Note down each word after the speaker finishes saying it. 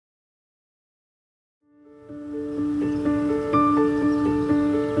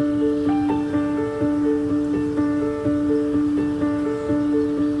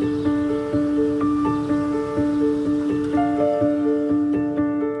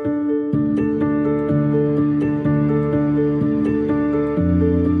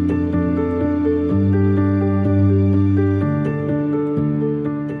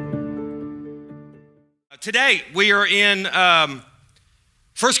8. We are in 1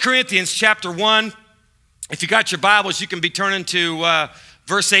 Corinthians chapter 1. If you got your Bibles, you can be turning to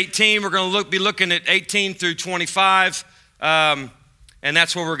verse 18. We're going to be looking at 18 through 25, and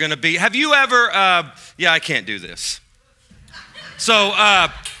that's where we're going to be. Have you ever, I can't do this. So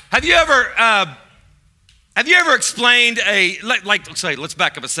have you ever explained let's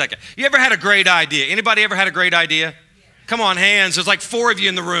back up a second. You ever had a great idea? Anybody ever had a great idea? Come on, hands. There's like 4 of you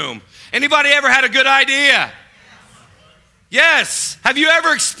in the room. Anybody ever had a good idea? Yes. Have you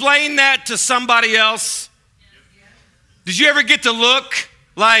ever explained that to somebody else? Did you ever get to look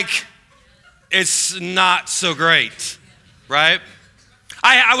like it's not so great, right?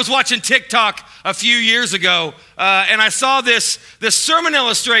 I was watching TikTok a few years ago, and I saw this sermon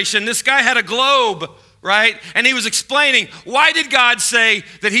illustration. This guy had a globe, right? And he was explaining, why did God say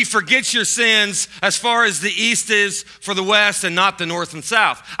that he forgets your sins as far as the east is for the west and not the north and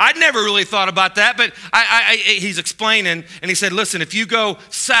south? I'd never really thought about that, but he's explaining, and he said, listen, if you go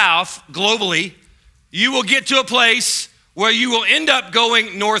south globally, you will get to a place where you will end up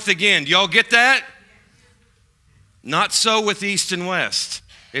going north again. Do y'all get that? Not so with east and west.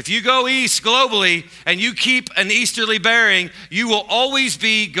 If you go east globally and you keep an easterly bearing, you will always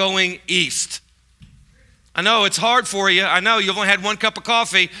be going east. I know it's hard for you. I know you've only had 1 cup of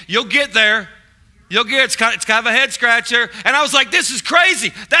coffee. You'll get there. It's kind of a head scratcher. And I was like, this is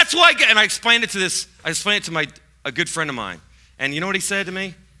crazy. That's why. And I explained it to a good friend of mine. And you know what he said to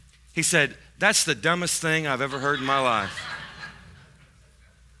me? He said, that's the dumbest thing I've ever heard in my life.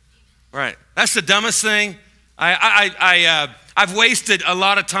 Right. That's the dumbest thing. I've wasted a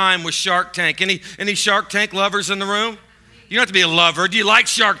lot of time with Shark Tank. Any Shark Tank lovers in the room? You don't have to be a lover. Do you like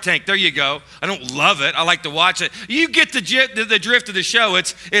Shark Tank? There you go. I don't love it. I like to watch it. You get the drift of the show.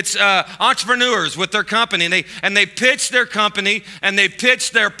 It's entrepreneurs with their company, and they pitch their company and they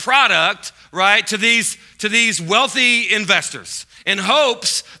pitch their product, right, to these wealthy investors in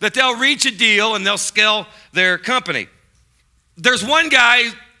hopes that they'll reach a deal and they'll scale their company. There's one guy,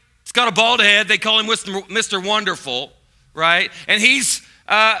 he's got a bald head. They call him Mr. Wonderful, right? And he's,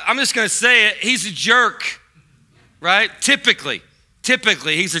 I'm just going to say it, he's a jerk. Right? Typically,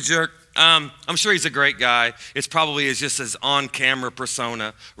 he's a jerk. I'm sure he's a great guy. It's probably just his on-camera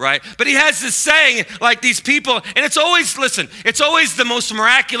persona, right? But he has this saying, like these people, and it's always the most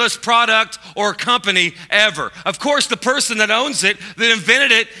miraculous product or company ever. Of course, the person that owns it, that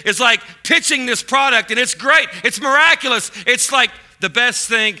invented it, is like pitching this product, and it's great. It's miraculous. It's like the best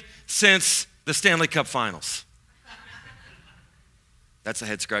thing since the Stanley Cup Finals. That's a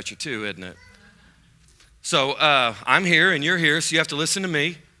head scratcher too, isn't it? So I'm here and you're here, so you have to listen to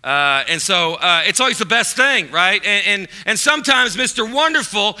me. And so it's always the best thing, right? And sometimes Mr.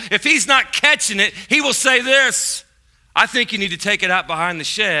 Wonderful, if he's not catching it, he will say this: I think you need to take it out behind the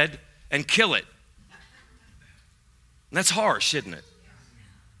shed and kill it. And that's harsh, isn't it?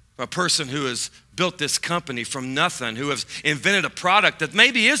 For a person who has built this company from nothing, who has invented a product that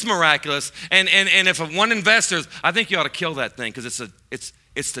maybe is miraculous, and if one investor, I think you ought to kill that thing because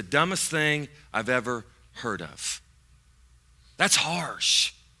it's the dumbest thing I've ever heard of. That's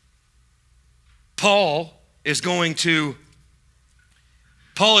harsh. Paul is going to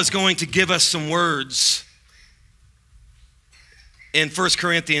give us some words in 1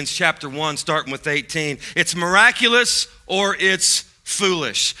 Corinthians chapter 1, starting with 18. It's miraculous or it's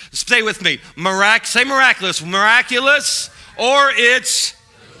foolish. Stay with me. Say miraculous. Miraculous or it's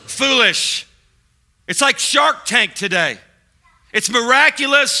foolish. It's like Shark Tank today. It's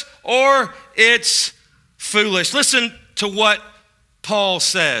miraculous or it's foolish. Listen to what Paul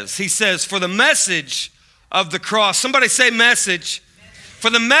says. He says, for the message of the cross, somebody say message. For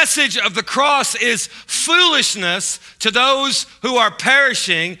the message of the cross is foolishness to those who are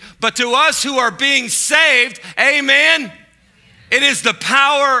perishing, but to us who are being saved, amen, it is the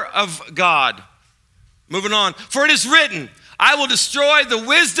power of God. Moving on. For it is written, I will destroy the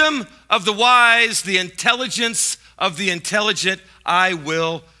wisdom of the wise, the intelligence of the intelligent I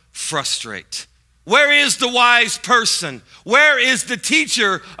will frustrate. Where is the wise person? Where is the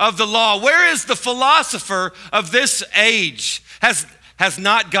teacher of the law? Where is the philosopher of this age? Has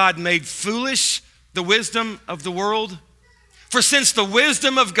not God made foolish the wisdom of the world? For since the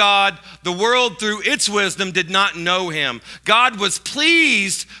wisdom of God, the world through its wisdom did not know him, God was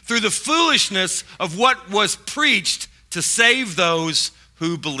pleased through the foolishness of what was preached to save those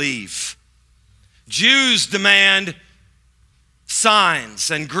who believe. Jews demand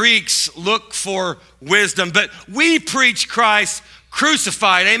signs, and Greeks look for wisdom, but we preach Christ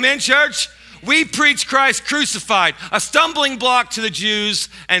crucified. Amen, church? We preach Christ crucified, a stumbling block to the Jews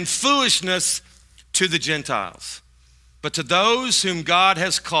and foolishness to the Gentiles. But to those whom God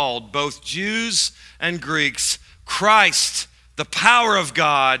has called, both Jews and Greeks, Christ, the power of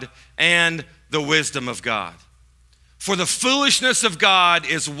God and the wisdom of God. For the foolishness of God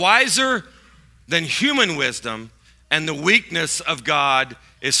is wiser than human wisdom, and the weakness of God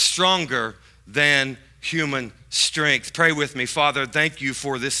is stronger than human strength. Pray with me. Father, thank you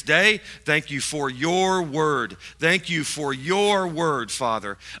for this day. Thank you for your word. Thank you for your word,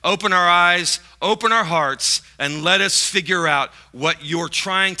 Father. Open our eyes, open our hearts, and let us figure out what you're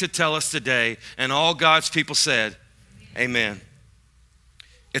trying to tell us today. And all God's people said, amen.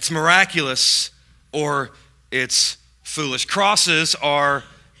 It's miraculous or it's foolish. Crosses are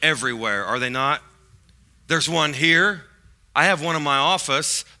everywhere, are they not? There's one here. I have one in my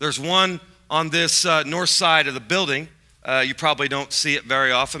office. There's one on this north side of the building. You probably don't see it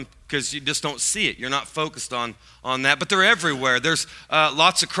very often because you just don't see it. You're not focused on that, but they're everywhere. There's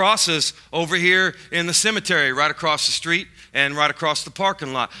lots of crosses over here in the cemetery, right across the street and right across the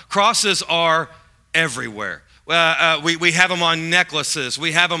parking lot. Crosses are everywhere. We have them on necklaces.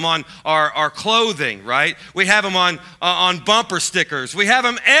 We have them on our clothing, right? We have them on bumper stickers. We have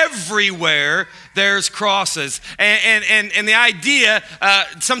them everywhere. There's crosses. And the idea,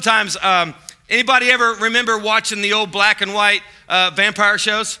 sometimes, anybody ever remember watching the old black and white vampire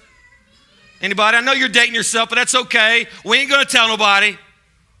shows? Anybody? I know you're dating yourself, but that's okay. We ain't going to tell nobody.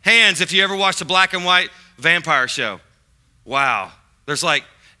 Hands if you ever watched a black and white vampire show. Wow. There's like,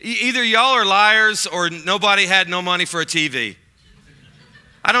 either y'all are liars or nobody had no money for a TV.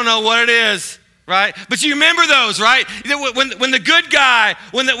 I don't know what it is, right? But you remember those, right? When the good guy,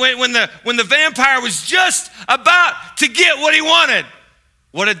 when the vampire was just about to get what he wanted,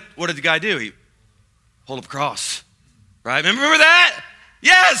 what did the guy do? He hold up a cross, right? Remember that?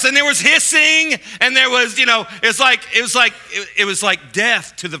 Yes, and there was hissing, and there was, it was like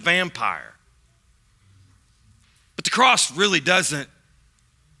death to the vampire. But the cross really doesn't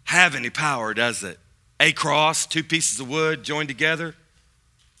have any power, does it? A cross, two pieces of wood joined together.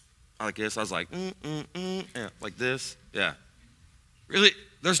 Like this. I was like, yeah, like this. Yeah. Really,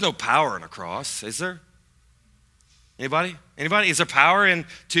 there's no power in a cross, is there? Anybody? Anybody? Is there power in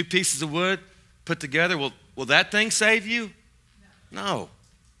two pieces of wood put together? Will that thing save you? No.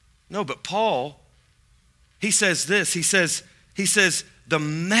 No, but Paul, he says this. He says the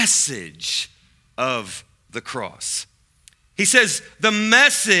message of the cross. He says the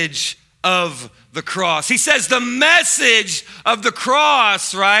message of the cross. He says the message of the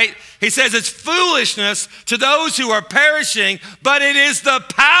cross, right? He says it's foolishness to those who are perishing, but it is the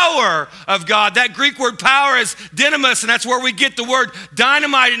power of God. That Greek word power is dynamis, and that's where we get the word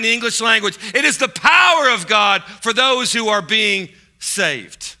dynamite in the English language. It is the power of God for those who are being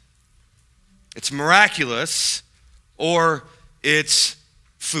saved. It's miraculous or it's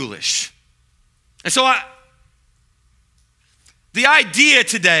foolish. And so the idea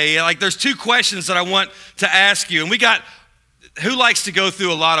today, like there's two questions that I want to ask you. And who likes to go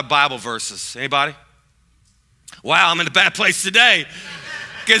through a lot of Bible verses? Anybody? Wow, I'm in a bad place today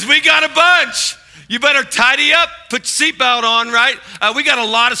because we got a bunch. You better tidy up, put your seatbelt on, right? We got a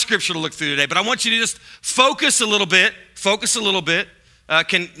lot of scripture to look through today, but I want you to just focus a little bit.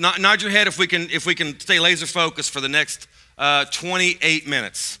 Can nod your head if we can stay laser focused for the next 28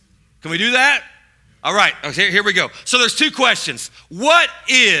 minutes. Can we do that? All right, okay, here we go. So there's two questions. What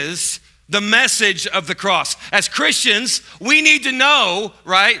is the message of the cross? As Christians, we need to know,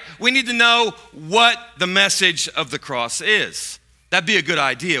 right? We need to know what the message of the cross is. That'd be a good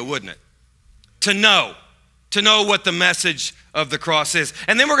idea, wouldn't it? To know what the message of the cross is.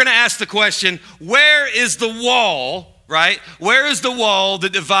 And then we're going to ask the question, where is the wall, right? Where is the wall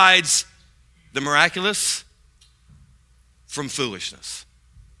that divides the miraculous from foolishness?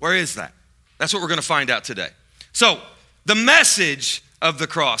 Where is that? That's what we're going to find out today. So, the message of the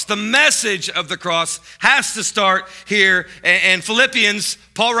cross. The message of the cross has to start here. And Philippians,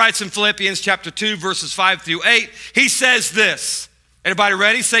 Paul writes in Philippians chapter 2, verses 5 through 8. He says this. Everybody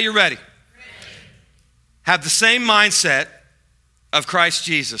ready? Say you're ready. Have the same mindset of Christ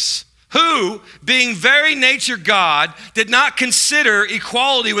Jesus, who, being very nature God, did not consider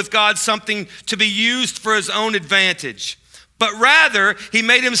equality with God something to be used for his own advantage. But rather, he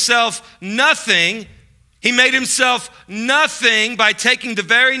made himself nothing. He made himself nothing by taking the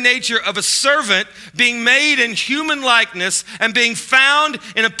very nature of a servant, being made in human likeness, and being found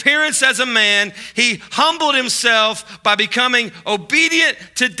in appearance as a man. He humbled himself by becoming obedient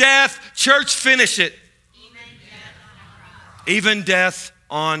to death. Church, finish it. Even death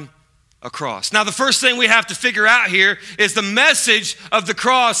on a cross. Now, the first thing we have to figure out here is the message of the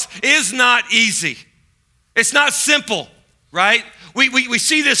cross is not easy. It's not simple. Right? We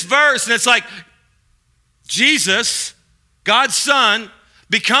see this verse and it's like, Jesus, God's son,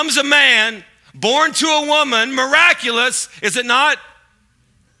 becomes a man, born to a woman, miraculous, is it not?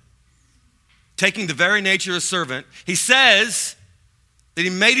 Taking the very nature of a servant, he says that he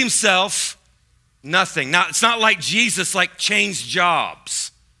made himself nothing. Now, it's not like Jesus changed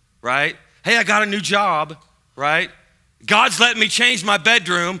jobs, right? Hey, I got a new job, right? God's letting me change my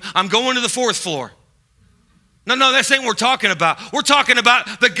bedroom. I'm going to the 4th floor. No, that's ain't what we're talking about. We're talking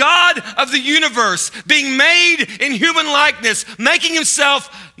about the God of the universe being made in human likeness, making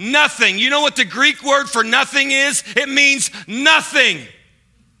himself nothing. You know what the Greek word for nothing is? It means nothing.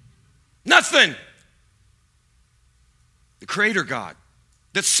 Nothing. The creator God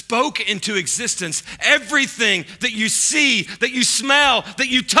that spoke into existence everything that you see, that you smell, that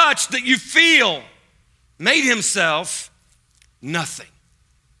you touch, that you feel, made himself nothing.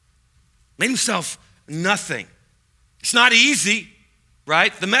 Made himself nothing. It's not easy,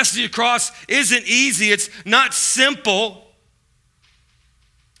 right? The message of the cross isn't easy. It's not simple.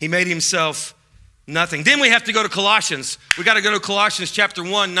 He made himself nothing. Then we have to go to Colossians. We got to go to Colossians chapter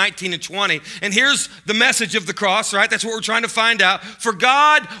 1, 19 and 20. And here's the message of the cross, right? That's what we're trying to find out. For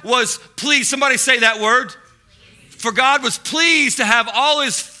God was pleased. Somebody say that word. For God was pleased to have all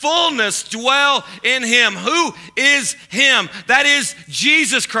his fullness dwell in him. Who is him? That is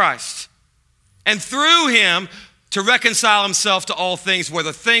Jesus Christ. And through him to reconcile himself to all things,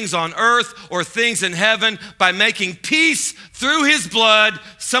 whether things on earth or things in heaven, by making peace through his blood.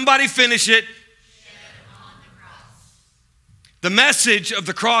 Somebody finish it. The message of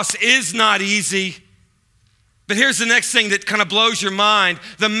the cross is not easy. But here's the next thing that kind of blows your mind.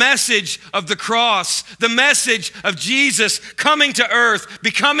 The message of the cross, the message of Jesus coming to earth,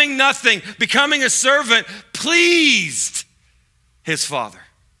 becoming nothing, becoming a servant, pleased his Father.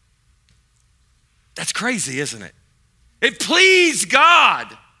 That's crazy, isn't it? It pleased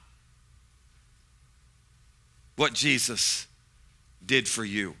God what Jesus did for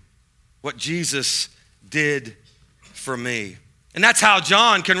you, what Jesus did for me. And that's how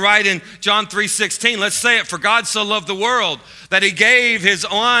John can write in John 3:16. Let's say it. For God so loved the world that he gave his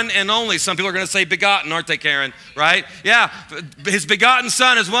one and only. Some people are going to say begotten, aren't they, Karen? Right? Yeah. His begotten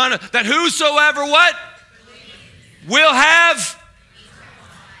son is one that whosoever what? Will have.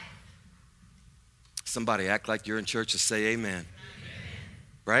 Somebody act like you're in church and say amen. Amen.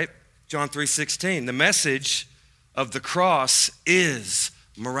 Right? John 3:16. The message of the cross is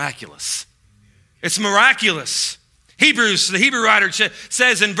miraculous. It's miraculous. Hebrews, the Hebrew writer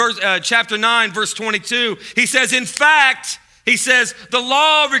says in chapter 9, verse 22, he says, in fact, he says, the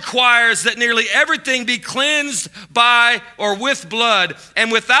law requires that nearly everything be cleansed by or with blood,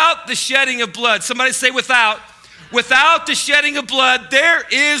 and without the shedding of blood, somebody say without the shedding of blood, there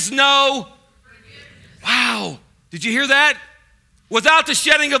is no forgiveness. Wow, did you hear that? Without the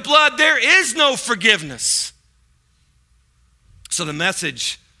shedding of blood, there is no forgiveness. So the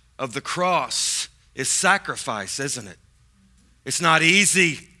message of the cross is sacrifice, isn't it? It's not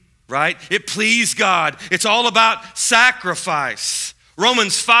easy, right? It pleased God. It's all about sacrifice.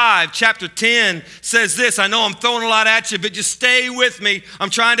 Romans 5, chapter 10 says this. I know I'm throwing a lot at you, but just stay with me. I'm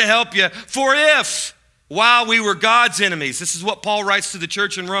trying to help you. For if, while we were God's enemies, this is what Paul writes to the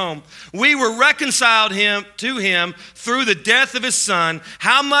church in Rome, we were reconciled to him through the death of his son,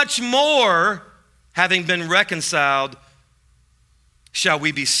 how much more, having been reconciled, shall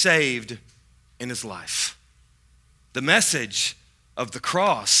we be saved in his life? The message of the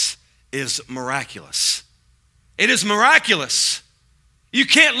cross is miraculous. It is miraculous. You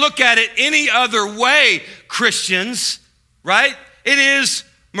can't look at it any other way, Christians, right? It is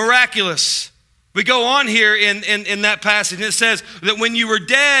miraculous. We go on here in that passage, and it says that when you were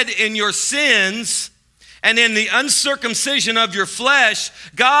dead in your sins and in the uncircumcision of your flesh,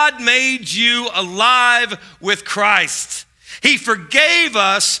 God made you alive with Christ. He forgave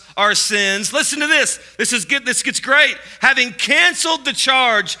us our sins. Listen to this. This gets great. Having canceled the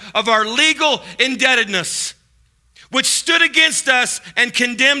charge of our legal indebtedness, which stood against us and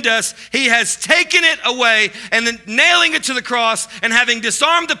condemned us, he has taken it away, and then nailing it to the cross, and having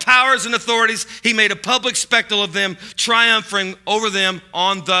disarmed the powers and authorities, he made a public spectacle of them, triumphing over them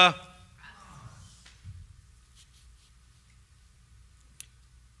on the cross.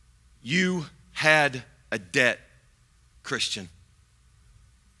 You had a debt, Christian.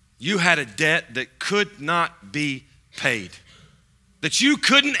 You had a debt that could not be paid, that you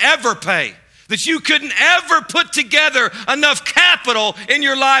couldn't ever pay, that you couldn't ever put together enough capital in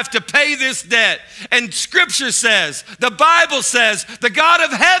your life to pay this debt. And Scripture says, the Bible says, the God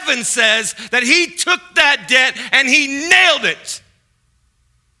of heaven says that he took that debt and he nailed it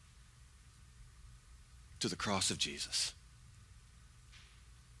to the cross of Jesus.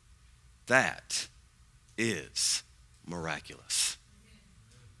 That is miraculous.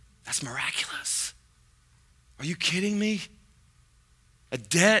 That's miraculous. Are you kidding me? A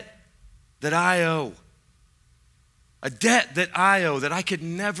debt that I owe. A debt that I owe that I could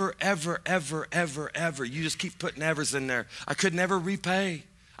never, ever, ever, ever, ever. You just keep putting evers in there. I could never repay.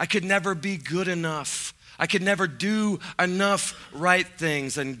 I could never be good enough. I could never do enough right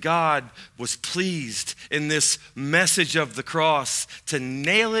things. And God was pleased in this message of the cross to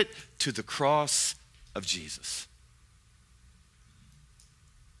nail it to the cross of Jesus.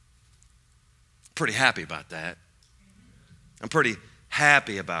 Pretty happy about that. I'm pretty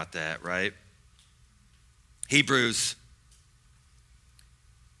happy about that, right? Hebrews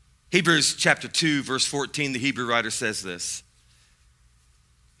chapter 2, verse 14, the Hebrew writer says this.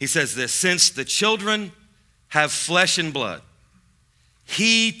 He says this, since the children have flesh and blood,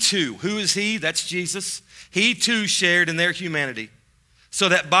 he too, who is he? That's Jesus. He too shared in their humanity, so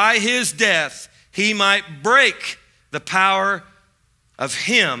that by his death he might break the power of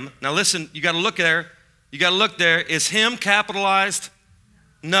him. Now listen, you got to look there. You got to look there. Is him capitalized?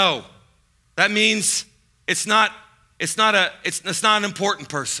 No. That means it's not an important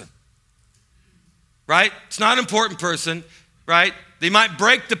person. Right? It's not an important person, right? They might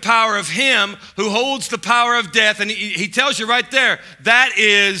break the power of him who holds the power of death. And he tells you right there, that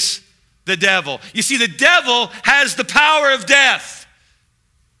is the devil. You see, the devil has the power of death.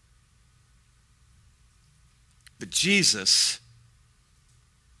 But Jesus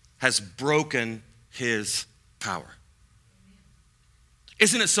has broken his power.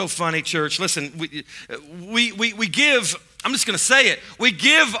 Isn't it so funny, church? Listen, we give, I'm just going to say it. We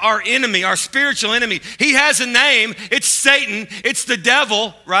give our enemy, our spiritual enemy, he has a name. It's Satan. It's the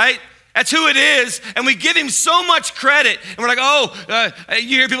devil, right? That's who it is. And we give him so much credit. And we're like,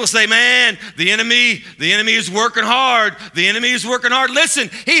 you hear people say, man, the enemy is working hard. The enemy is working hard. Listen,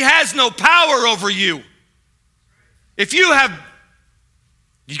 he has no power over you. If you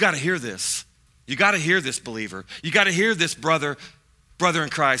got to hear this. You got to hear this, believer. You got to hear this, brother in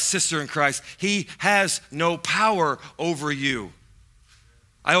Christ, sister in Christ. He has no power over you.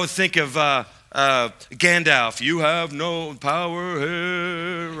 I always think of Gandalf. You have no power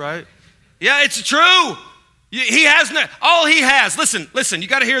here, right? Yeah, it's true. He has no, all he has, listen, you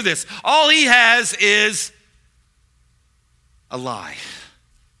got to hear this. All he has is a lie.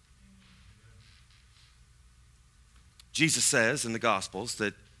 Jesus says in the Gospels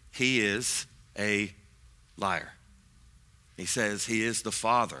that he is a liar. He says he is the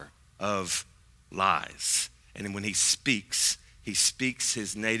father of lies. And when he speaks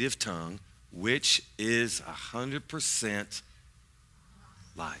his native tongue, which is 100%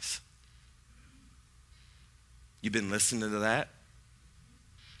 lies. You've been listening to that?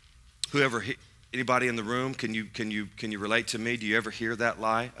 Anybody in the room, can you relate to me? Do you ever hear that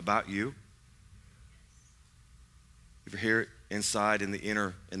lie about you? You ever hear it inside in the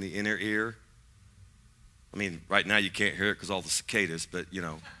inner ear? I mean, right now you can't hear it because all the cicadas, but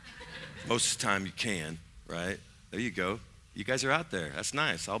most of the time you can, right? There you go. You guys are out there. That's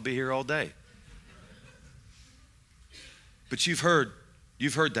nice. I'll be here all day. But you've heard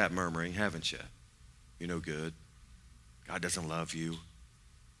that murmuring, haven't you? You're no good. God doesn't love you.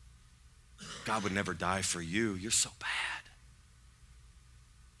 God would never die for you. You're so bad.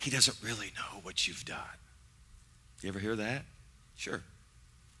 He doesn't really know what you've done. You ever hear that? Sure.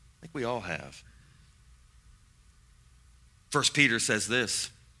 I think we all have. 1 Peter says this.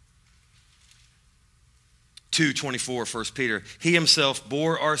 2:24, 1 Peter. He himself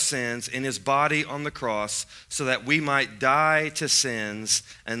bore our sins in his body on the cross so that we might die to sins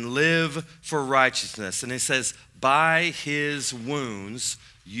and live for righteousness. And it says, by his wounds,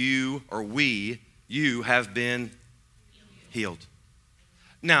 you have been healed.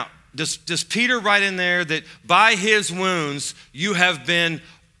 Now, does Peter write in there that by his wounds, you have been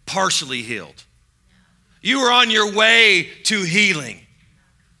partially healed? You are on your way to healing.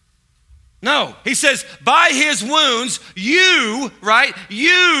 No, he says, by his wounds, you, right?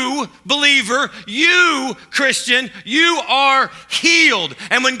 You, believer, you, Christian, you are healed.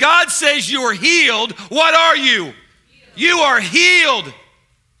 And when God says you are healed, what are you? You are healed.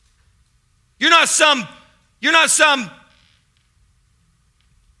 You're not some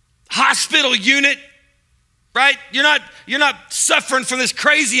hospital unit, right? You're not suffering from this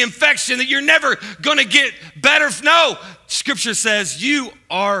crazy infection that you're never going to get better. No, Scripture says you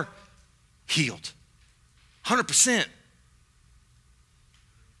are healed. 100%.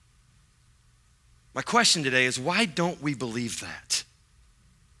 My question today is, why don't we believe that?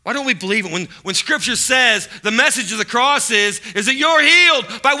 Why don't we believe it? When Scripture says the message of the cross is that you're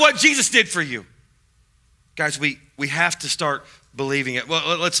healed by what Jesus did for you. Guys, we have to start believing it.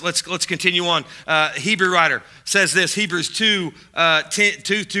 Well, let's continue on. Hebrew writer says this, Hebrews 2,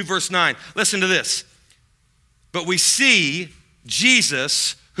 verse 9. Listen to this. But we see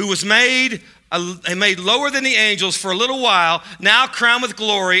Jesus, who was made lower than the angels for a little while, now crowned with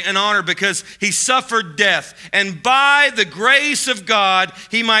glory and honor because he suffered death. And by the grace of God,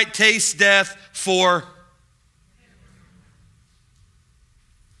 he might taste death for.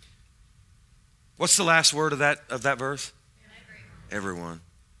 What's the last word of that verse? Everyone.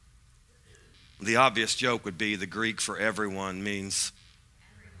 The obvious joke would be the Greek for everyone means,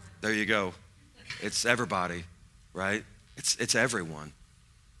 there you go. It's everybody, right? It's everyone.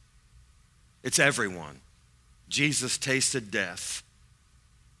 It's everyone. Jesus tasted death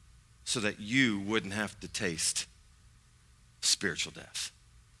so that you wouldn't have to taste spiritual death.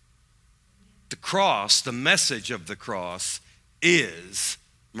 The cross, the message of the cross is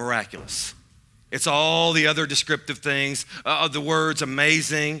miraculous. It's all the other descriptive things, the words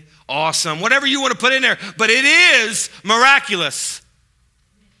amazing, awesome, whatever you want to put in there. But it is miraculous.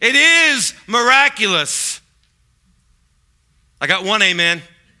 It is miraculous. I got one amen.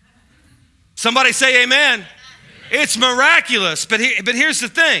 Somebody say amen. It's miraculous. But here's the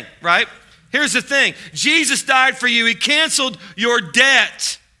thing, right? Here's the thing. Jesus died for you. He canceled your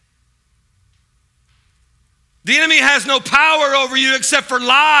debt. The enemy has no power over you except for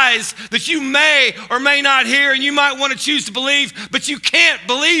lies that you may or may not hear and you might want to choose to believe, but you can't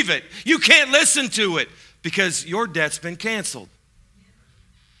believe it. You can't listen to it because your debt's been canceled.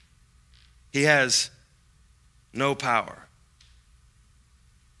 He has no power.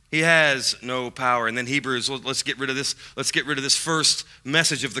 He has no power. And then Hebrews, let's get rid of this. Let's get rid of this first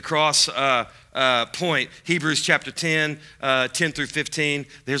message of the cross point. Hebrews chapter 10, 10 through 15.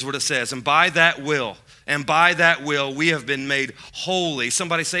 Here's what it says. And by that will, we have been made holy.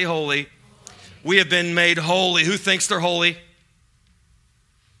 Somebody say holy. We have been made holy. Who thinks they're holy?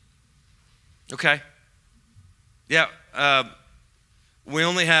 Okay. Yeah. We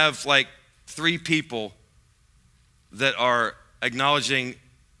only have like 3 people that are acknowledging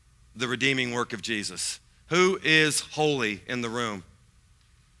the redeeming work of Jesus. Who is holy in the room?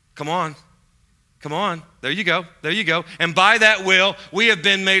 Come on. Come on. There you go. There you go. And by that will, we have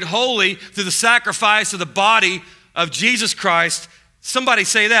been made holy through the sacrifice of the body of Jesus Christ. Somebody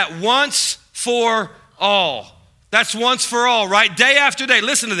say that. Once for all. That's once for all, right? Day after day.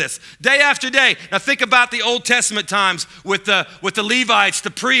 Listen to this. Day after day. Now think about the Old Testament times with the Levites,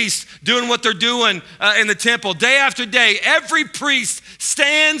 the priests, doing what they're doing in the temple. Day after day, every priest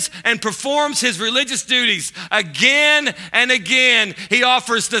stands and performs his religious duties again and again. He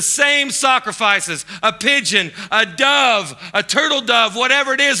offers the same sacrifices, a pigeon, a dove, a turtle dove,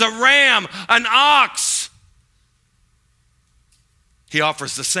 whatever it is, a ram, an ox. He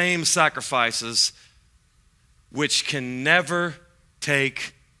offers the same sacrifices which can never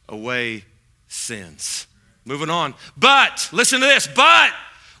take away sins. Moving on. But, listen to this, but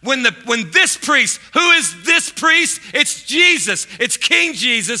when this priest, who is this priest? It's Jesus, it's King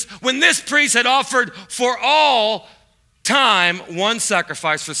Jesus. When this priest had offered for all time one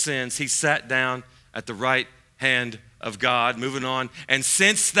sacrifice for sins, he sat down at the right hand of God. Moving on. And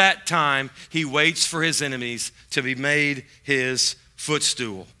since that time, he waits for his enemies to be made his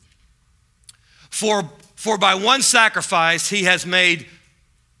footstool. For by one sacrifice he has made.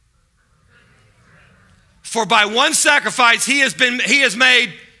 For by one sacrifice he has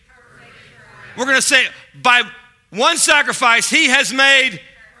made. We're going to say by one sacrifice he has made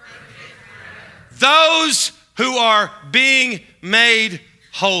those who are being made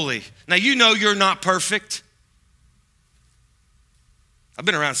holy. Now you know you're not perfect. I've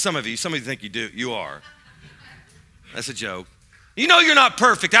been around some of you. Some of you think you do. You are. That's a joke. You know you're not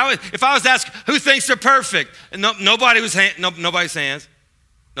perfect. If I was to ask who thinks they're perfect, nobody's hands.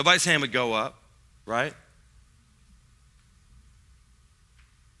 Nobody's hand would go up, right?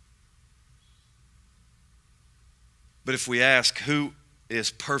 But if we ask who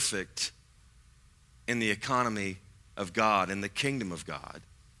is perfect in the economy of God, in the kingdom of God,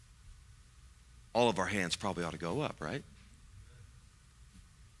 all of our hands probably ought to go up, right?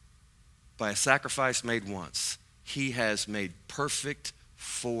 By a sacrifice made once, he has made perfect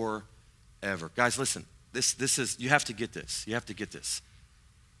forever. Guys, listen. This is, you have to get this. You have to get this.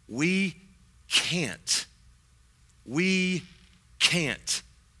 We can't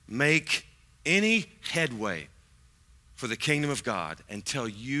make any headway for the kingdom of God until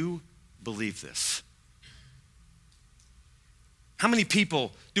you believe this. How many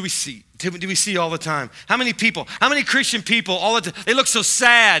people do we see? Do we see all the time? How many people, how many Christian people all the time, they look so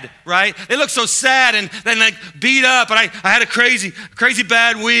sad, right? They look so sad and like beat up. And I had a crazy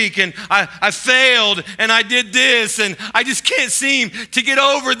bad week and I failed and I did this and I just can't seem to get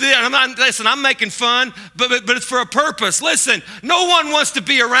over this. And I'm making fun, but it's for a purpose. Listen, no one wants to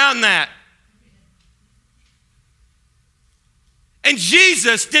be around that. And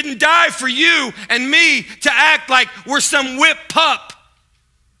Jesus didn't die for you and me to act like we're some whipped pup.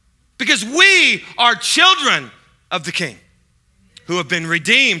 Because we are children of the King who have been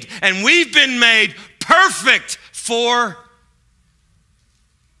redeemed and we've been made perfect for.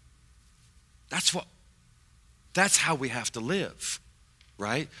 That's how we have to live,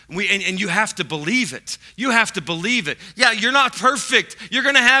 right? And you have to believe it. You have to believe it. Yeah, you're not perfect. You're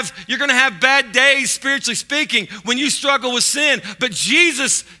gonna have bad days, spiritually speaking, when you struggle with sin. But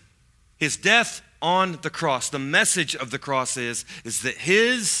Jesus, his death on the cross, the message of the cross is that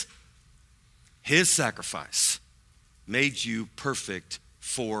his sacrifice made you perfect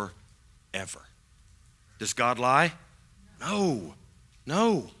forever. Does God lie? No.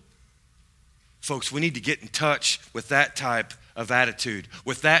 Folks, we need to get in touch with that type of attitude,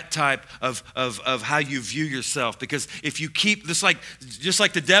 with that type of how you view yourself. Because if you keep, just like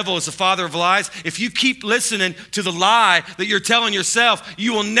the devil is the father of lies, if you keep listening to the lie that you're telling yourself,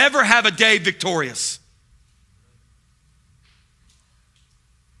 you will never have a day victorious.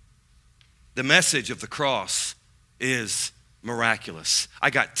 The message of the cross is miraculous.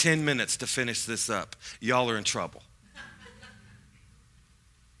 I got 10 minutes to finish this up. Y'all are in trouble.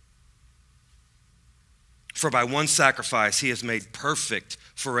 For by one sacrifice, he has made perfect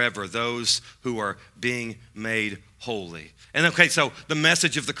forever those who are being made holy. And okay, so the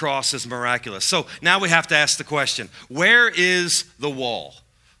message of the cross is miraculous. So now we have to ask the question, where is the wall?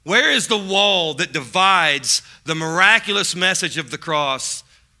 Where is the wall that divides the miraculous message of the cross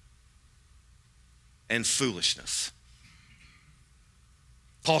and foolishness?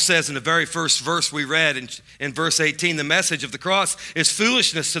 Paul says in the very first verse we read in verse 18, the message of the cross is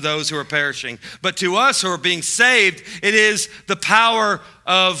foolishness to those who are perishing. But to us who are being saved, it is the power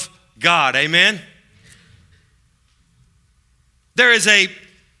of God. Amen?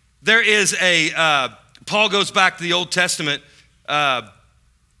 Paul goes back to the Old Testament.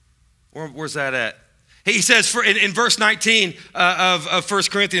 Where's that at? He says in verse 19 of 1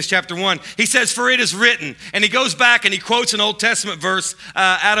 Corinthians chapter 1, he says, for it is written, and he goes back and he quotes an Old Testament verse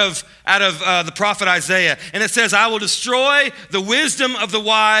out of the prophet Isaiah. And it says, I will destroy the wisdom of the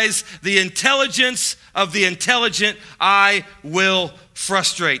wise, the intelligence of the intelligent I will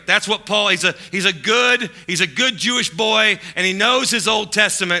frustrate. That's what Paul, he's a good Jewish boy, and he knows his Old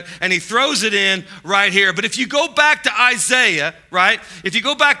Testament, and he throws it in right here. But if you go back to Isaiah, right? If you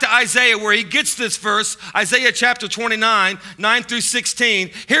go back to Isaiah where he gets this verse, Isaiah chapter 29, 9 through 16,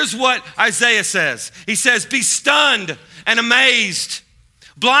 here's what Isaiah says. He says, be stunned and amazed.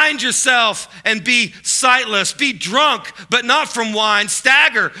 Blind yourself and be sightless. Be drunk, but not from wine.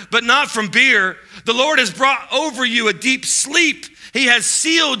 Stagger, but not from beer. The Lord has brought over you a deep sleep. He has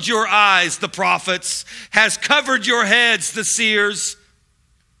sealed your eyes, the prophets, has covered your heads, the seers.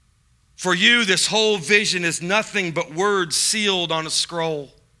 For you, this whole vision is nothing but words sealed on a scroll.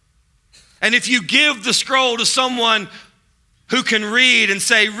 And if you give the scroll to someone who can read and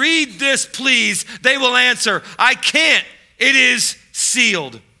say, read this, please, they will answer, I can't. It is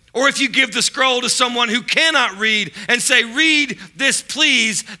sealed. Or if you give the scroll to someone who cannot read and say, read this,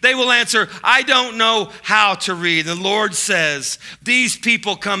 please, they will answer, I don't know how to read. The Lord says, these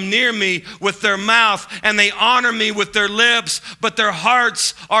people come near me with their mouth and they honor me with their lips, but their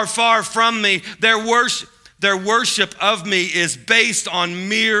hearts are far from me. Their worship of me is based on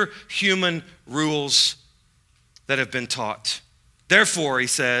mere human rules that have been taught. Therefore, he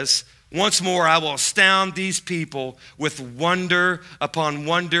says, once more, I will astound these people with wonder upon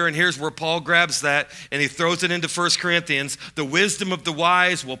wonder. And here's where Paul grabs that and he throws it into 1 Corinthians. The wisdom of the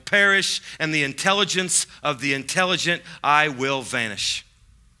wise will perish, and the intelligence of the intelligent I will vanish.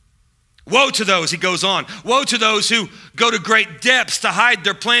 Woe to those, he goes on, woe to those who go to great depths to hide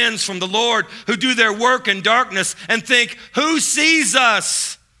their plans from the Lord, who do their work in darkness and think, who sees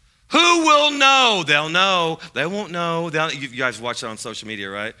us? Who will know? They'll know. They won't know. You guys watch it on social media,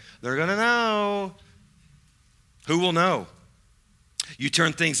 right? They're going to know. Who will know? You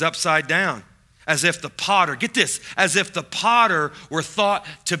turn things upside down as if the potter, get this, as if the potter were thought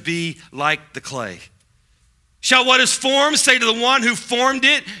to be like the clay. Shall what is formed say to the one who formed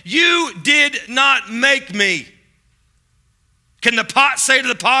it, you did not make me? Can the pot say to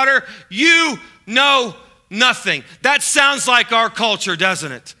the potter, you know nothing? That sounds like our culture,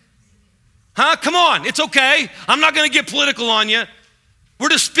 doesn't it? Huh? Come on, it's okay. I'm not gonna get political on you. We're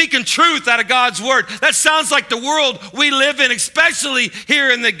just speaking truth out of God's word. That sounds like the world we live in, especially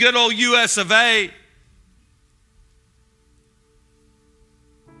here in the good old US of A.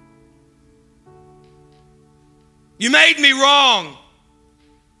 You made me wrong.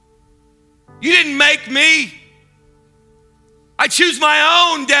 You didn't make me. I choose my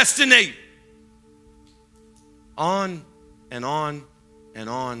own destiny. On and on and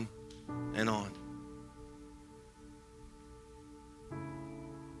on and on.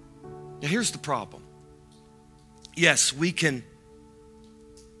 Now here's the problem. Yes, we can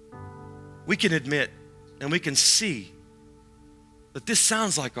admit and we can see that this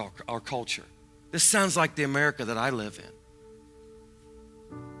sounds like our culture. This sounds like the America that I live in.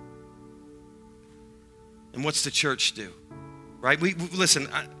 And what's the church do? Right? Listen,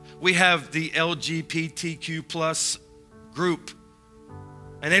 we have the LGBTQ plus group.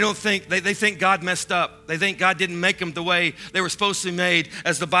 And they don't think, they think God messed up. They think God didn't make them the way they were supposed to be made,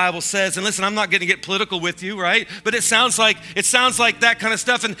 as the Bible says. And listen, I'm not going to get political with you, right? But it sounds like that kind of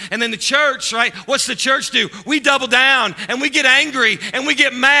stuff. And then the church, right? What's the church do? We double down and we get angry and we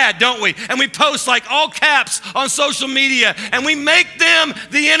get mad, don't we? And we post like all caps on social media and we make them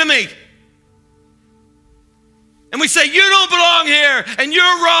the enemy. And we say, you don't belong here, and you're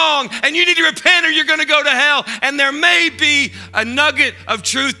wrong, and you need to repent or you're gonna go to hell. And there may be a nugget of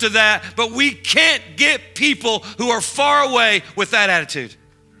truth to that, but we can't get people who are far away with that attitude.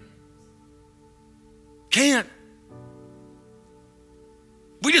 Can't.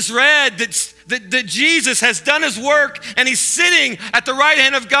 We just read that Jesus has done his work, and he's sitting at the right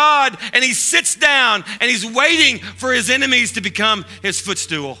hand of God, and he sits down, and he's waiting for his enemies to become his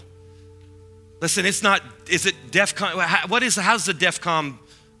footstool. Listen, it's not, is it DEFCON? How's the DEFCON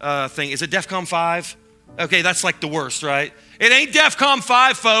thing? Is it DEFCON 5? Okay, that's like the worst, right? It ain't DEFCON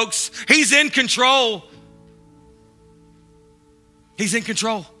 5, folks. He's in control. He's in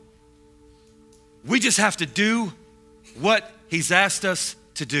control. We just have to do what he's asked us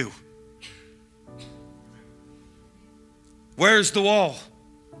to do. Where's the wall?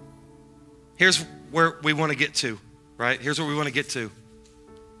 Here's where we want to get to, right? Here's where we want to get to.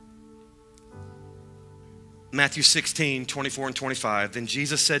 Matthew 16, 24 and 25. Then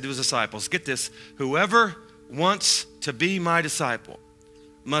Jesus said to his disciples, get this, whoever wants to be my disciple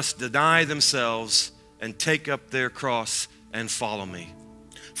must deny themselves and take up their cross and follow me.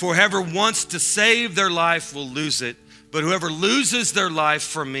 For whoever wants to save their life will lose it, but whoever loses their life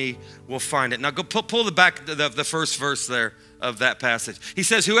for me will find it. Now go pull the first verse there of that passage. He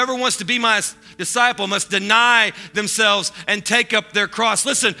says, whoever wants to be my disciple must deny themselves and take up their cross.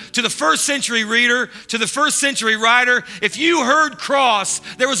 Listen, to the first century reader, to the first century writer, if you heard cross,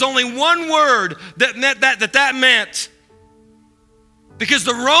 there was only one word that meant. Because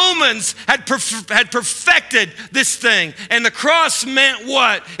the Romans had perfected this thing. And the cross meant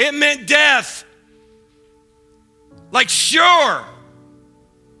what? It meant death. Like sure.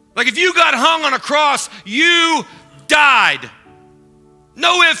 Like if you got hung on a cross, you died.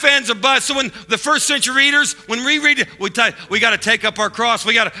 No ifs, ands, or buts. So when the first century readers, when we read it, we got to take up our cross.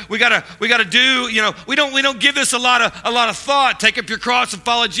 We got to do. We don't give this a lot of thought. Take up your cross and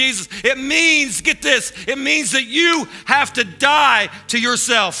follow Jesus. It means, get this. It means that you have to die to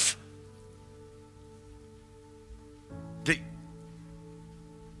yourself.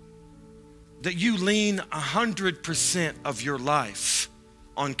 That you lean 100% of your life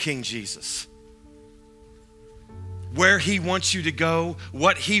on King Jesus. Where he wants you to go,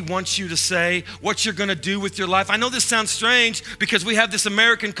 what he wants you to say, what you're gonna do with your life. I know this sounds strange because we have this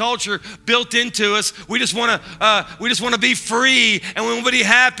American culture built into us. We just wanna be free and we wanna be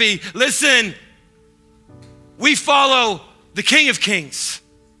happy. Listen, we follow the King of Kings.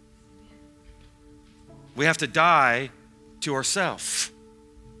 We have to die to ourselves.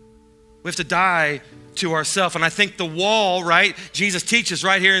 We have to die to ourselves. And I think the wall, right? Jesus teaches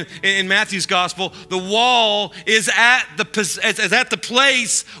right here in Matthew's gospel, the wall is at the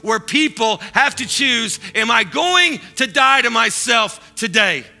place where people have to choose, am I going to die to myself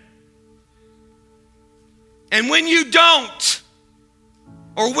today? And when you don't,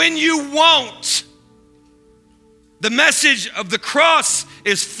 or when you won't, the message of the cross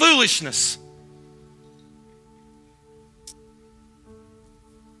is foolishness.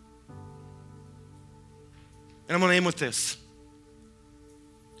 And I'm going to end with this.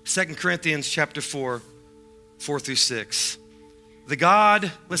 2 Corinthians chapter 4, 4 through 6. The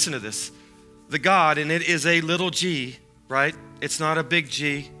God, listen to this. The God, and it is a little g, right? It's not a big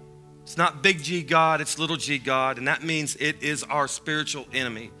G. It's not big G God, it's little g God, and that means it is our spiritual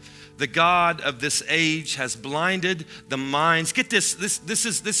enemy. The God of this age has blinded the minds. Get this, this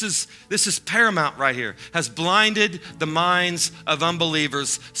is paramount right here. Has blinded the minds of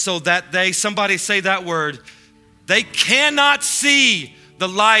unbelievers so that they, somebody say that word, they cannot see the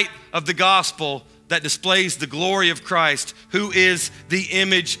light of the gospel that displays the glory of Christ, who is the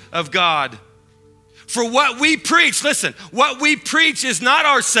image of God. For what we preach, listen, what we preach is not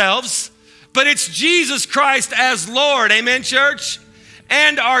ourselves, but it's Jesus Christ as Lord. Amen, church?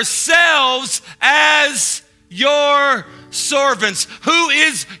 And ourselves as your servants. Who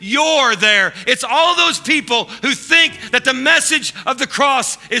is your there? It's all those people who think that the message of the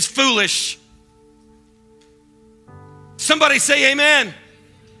cross is foolish. Somebody say amen.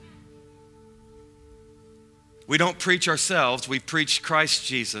 We don't preach ourselves, we preach Christ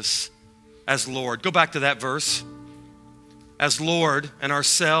Jesus as Lord. Go back to that verse. As Lord, and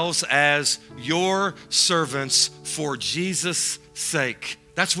ourselves as your servants for Jesus' sake.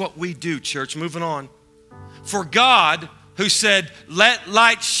 That's what we do, church. Moving on. For God, who said, let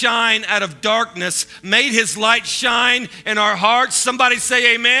light shine out of darkness, made his light shine in our hearts. Somebody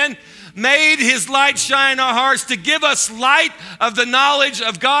say amen. Made his light shine in our hearts to give us light of the knowledge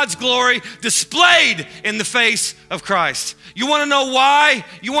of God's glory displayed in the face of Christ. You want to know why?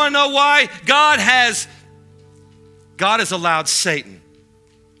 You want to know why? God has allowed Satan,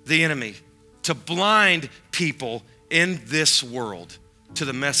 the enemy, to blind people in this world to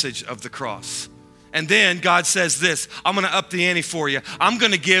the message of the cross. And then God says this, I'm going to up the ante for you. I'm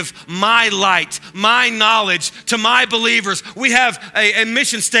going to give my light, my knowledge to my believers. We have a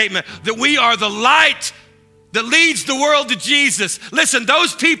mission statement that we are the light that leads the world to Jesus. Listen,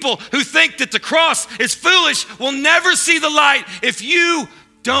 those people who think that the cross is foolish will never see the light if you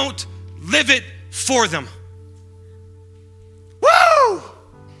don't live it for them. Woo!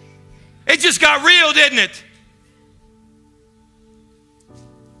 It just got real, didn't it?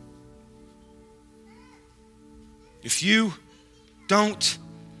 If you don't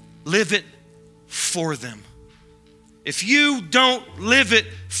live it for them. If you don't live it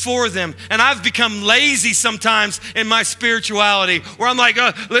for them. And I've become lazy sometimes in my spirituality where I'm like,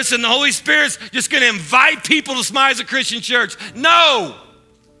 listen, the Holy Spirit's just going to invite people to Smiles a Christian Church. No,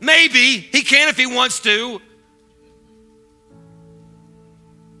 maybe he can if he wants to.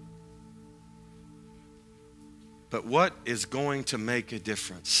 But what is going to make a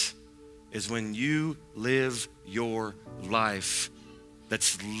difference is when you live your life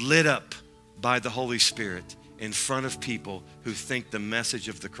that's lit up by the Holy Spirit in front of people who think the message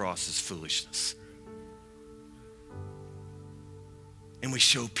of the cross is foolishness. And we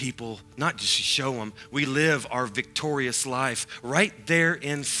show people, not just show them, we live our victorious life right there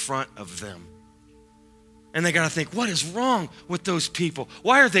in front of them. And they got to think, what is wrong with those people?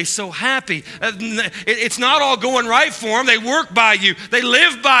 Why are they so happy? It's not all going right for them. They work by you. They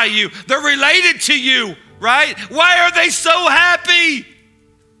live by you. They're related to you, right? Why are they so happy?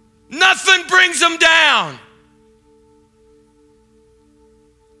 Nothing brings them down.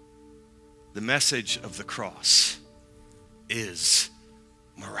 The message of the cross is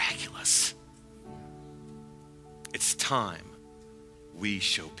miraculous. It's time we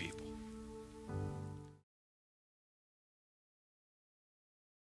show people.